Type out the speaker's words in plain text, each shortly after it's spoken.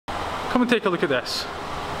Come and take a look at this.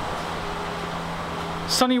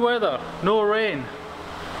 Sunny weather, no rain.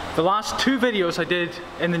 The last 2 videos I did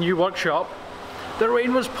in the new workshop, the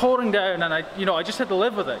rain was pouring down, and I just had to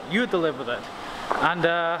live with it. You had to live with it. And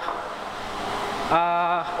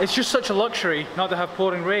it's just such a luxury not to have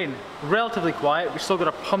pouring rain. Relatively quiet. We still got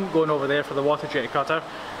a pump going over there for the water jet cutter,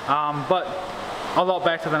 but a lot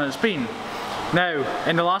better than it's been. Now,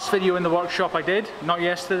 in the last video in the workshop I did, not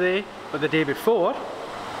yesterday, but the day before,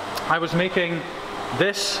 I was making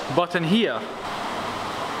this button here.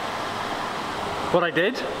 What I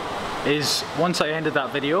did is, once I ended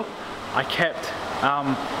that video, I kept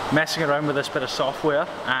messing around with this bit of software,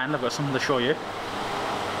 and I've got something to show you.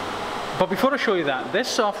 But before I show you that, this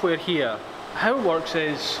software here, how it works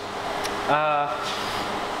is, I'll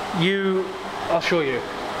show you.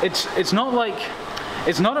 It's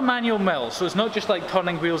not a manual mill, so it's not just like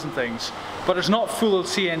turning wheels and things, but it's not full of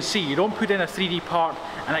CNC. You don't put in a 3D part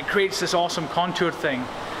and it creates this awesome contour thing.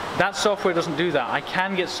 That software doesn't do that. I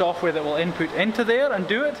can get software that will input into there and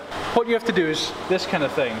do it. What you have to do is this kind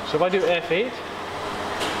of thing. So if I do F8,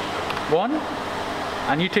 1,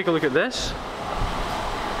 and you take a look at this.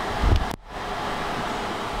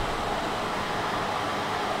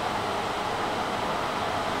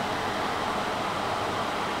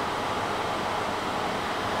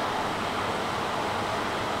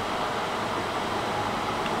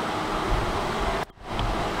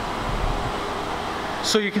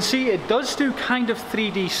 So you can see it does do kind of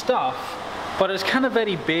 3D stuff, but it's kind of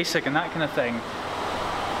very basic and that kind of thing.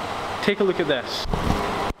 Take a look at this.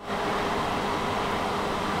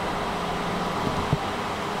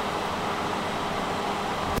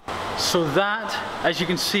 So that, as you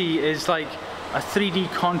can see, is like a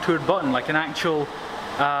 3D contoured button, like an actual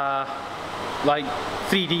like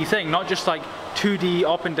 3D thing, not just like 2D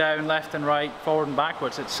up and down, left and right, forward and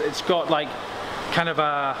backwards. It's got like kind of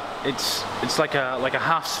a, it's like a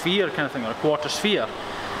half sphere kind of thing, or a quarter sphere.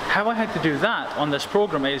 How I had to do that on this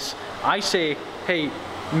program is, I say, hey,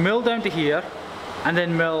 mill down to here, and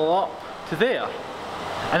then mill up to there.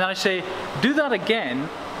 And then I say, do that again,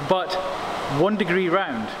 but 1 degree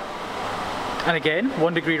round. And again,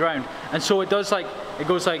 1 degree round. And so it does like, it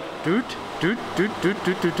goes like, doot, doot, doot, doot,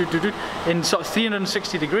 doot, doot, doot, doot, in sort of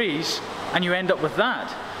 360 degrees, and you end up with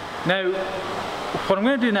that. Now, what I'm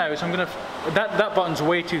going to do now is I'm going to, that button's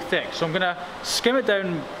way too thick, so I'm going to skim it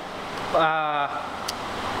down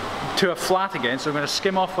to a flat again. So I'm going to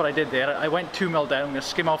skim off what I did there. I went 2 mil down, I'm going to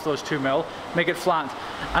skim off those 2 mil, make it flat.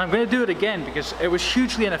 And I'm going to do it again because it was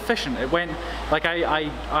hugely inefficient. It went, like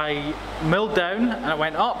I milled down and it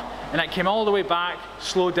went up, and it came all the way back,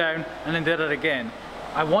 slowed down, and then did it again.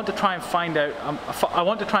 I want to try and find out, I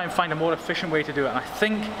want to try and find a more efficient way to do it. And I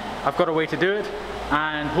think I've got a way to do it,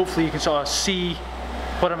 and hopefully you can sort of see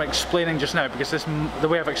what I'm explaining just now, because the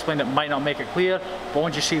way I've explained it might not make it clear, but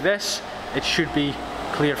once you see this, it should be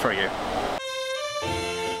clear for you.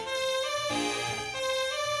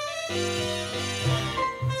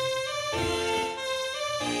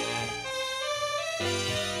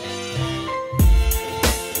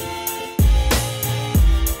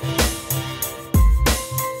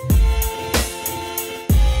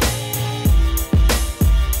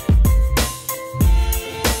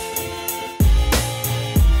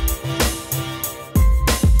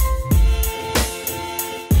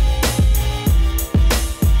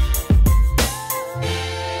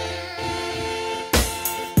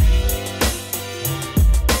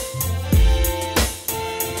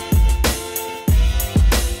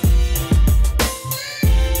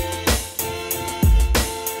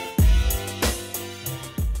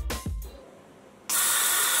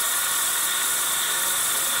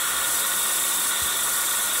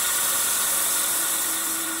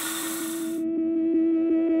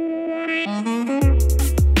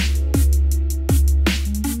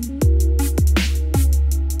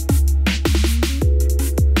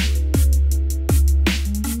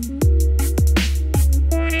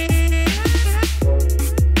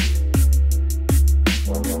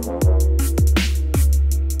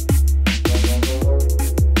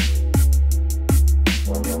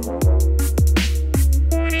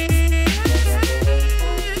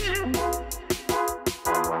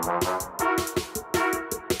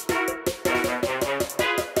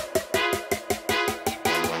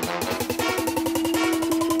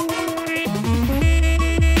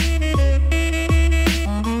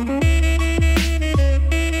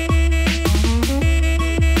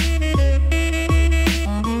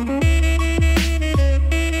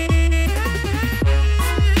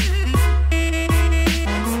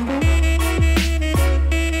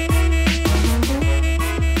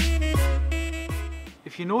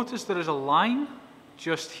 If you notice there is a line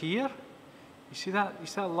just here. You see that? You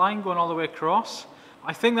see that line going all the way across?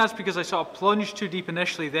 I think that's because I sort of plunged too deep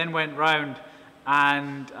initially, then went round,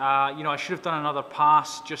 and you know, I should have done another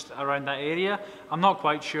pass just around that area. I'm not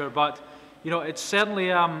quite sure, but you know, it's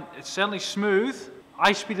certainly smooth.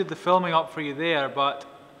 I speeded the filming up for you there, but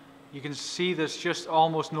you can see there's just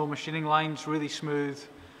almost no machining lines, really smooth.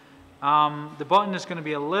 The button is going to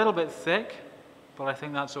be a little bit thick, but I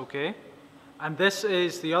think that's okay. And this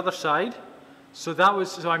is the other side. So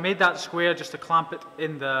I made that square just to clamp it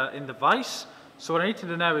in the vise. So what I need to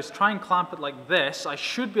do now is try and clamp it like this. I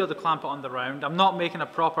should be able to clamp it on the round. I'm not making a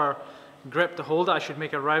proper grip to hold it. I should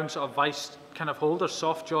make a round sort of vise kind of holder,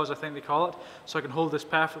 soft jaws I think they call it, so I can hold this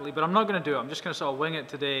perfectly. But I'm not going to do it. I'm just going to sort of wing it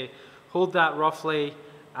today, hold that roughly,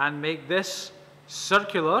 and make this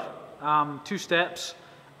circular, 2 steps,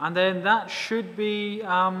 and then that should be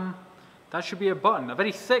a button. A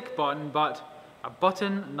very thick button, but a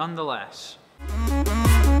button nonetheless.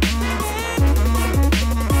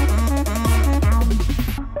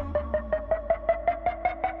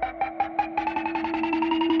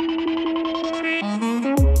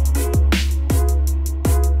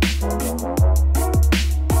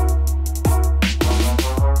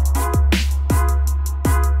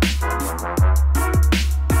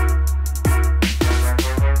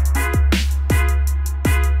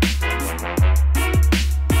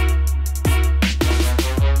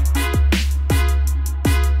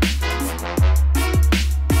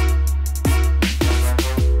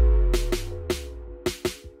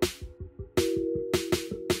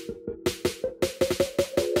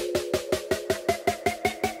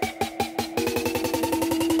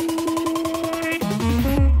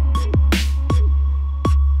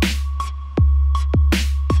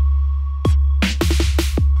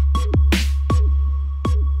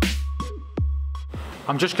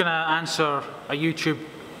 I'm just going to answer a YouTube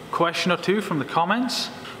question or two from the comments.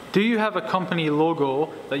 Do you have a company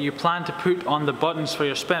logo that you plan to put on the buttons for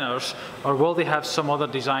your spinners, or will they have some other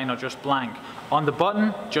design or just blank? On the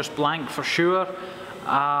button, just blank for sure.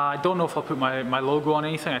 I don't know if I'll put my logo on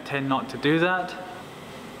anything. I tend not to do that.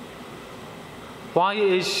 Why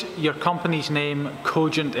is your company's name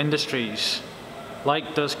Cogent Industries?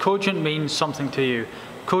 Like, does cogent mean something to you?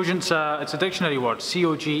 Cogent's it's a dictionary word,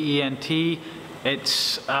 C-O-G-E-N-T.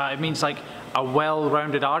 It means like a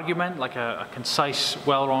well-rounded argument, like a concise,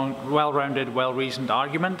 well-rounded, well-reasoned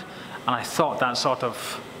argument. And I thought that sort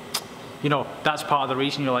of, you know, that's part of the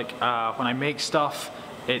reason. You're like, when I make stuff,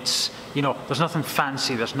 it's, you know, there's nothing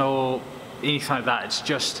fancy, there's no anything like that. It's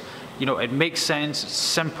just, you know, it makes sense, it's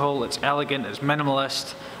simple, it's elegant, it's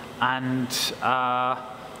minimalist, and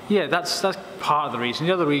yeah, that's part of the reason.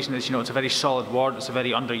 The other reason is, you know, it's a very solid word, it's a very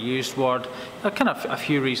underused word. Kind of a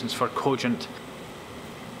few reasons for cogent.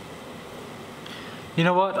 You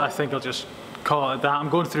know what, I think I'll just call it that. I'm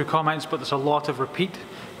going through comments, but there's a lot of repeat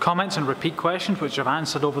comments and repeat questions which I've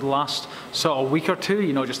answered over the last sort of week or two,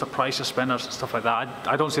 you know, just the price of spinners and stuff like that.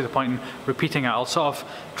 I don't see the point in repeating it. I'll sort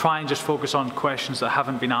of try and just focus on questions that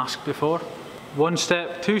haven't been asked before. 1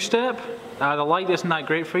 step, 2 step. The light isn't that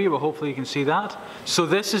great for you, but hopefully you can see that. So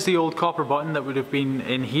this is the old copper button that would have been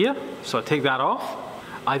in here. So I take that off.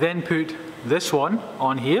 I then put this one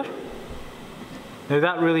on here. Now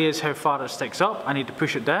that really is how far it sticks up. I need to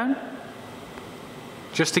push it down.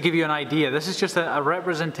 Just to give you an idea, this is just a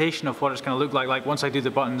representation of what it's going to look like once I do the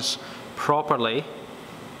buttons properly.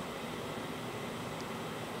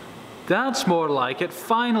 That's more like it.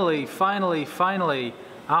 Finally, finally, finally,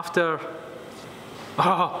 after...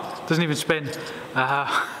 Oh, doesn't even spin.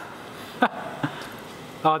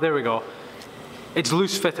 Oh, there we go. It's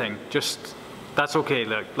loose fitting, just, that's okay.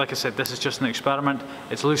 Like I said, this is just an experiment.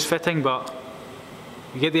 It's loose fitting, but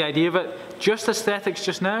you get the idea of it. Just aesthetics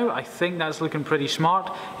just now, I think that's looking pretty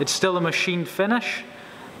smart. It's still a machined finish.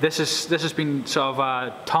 This has been sort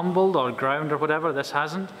of tumbled or ground or whatever, this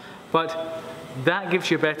hasn't. But that gives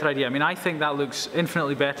you a better idea. I mean, I think that looks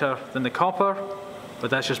infinitely better than the copper, but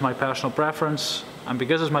that's just my personal preference. And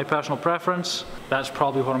because it's my personal preference, that's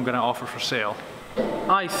probably what I'm going to offer for sale.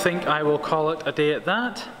 I think I will call it a day at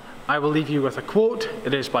that. I will leave you with a quote.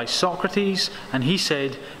 It is by Socrates, and he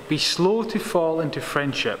said, "Be slow to fall into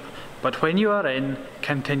friendship, but when you are in,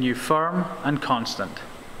 continue firm and constant."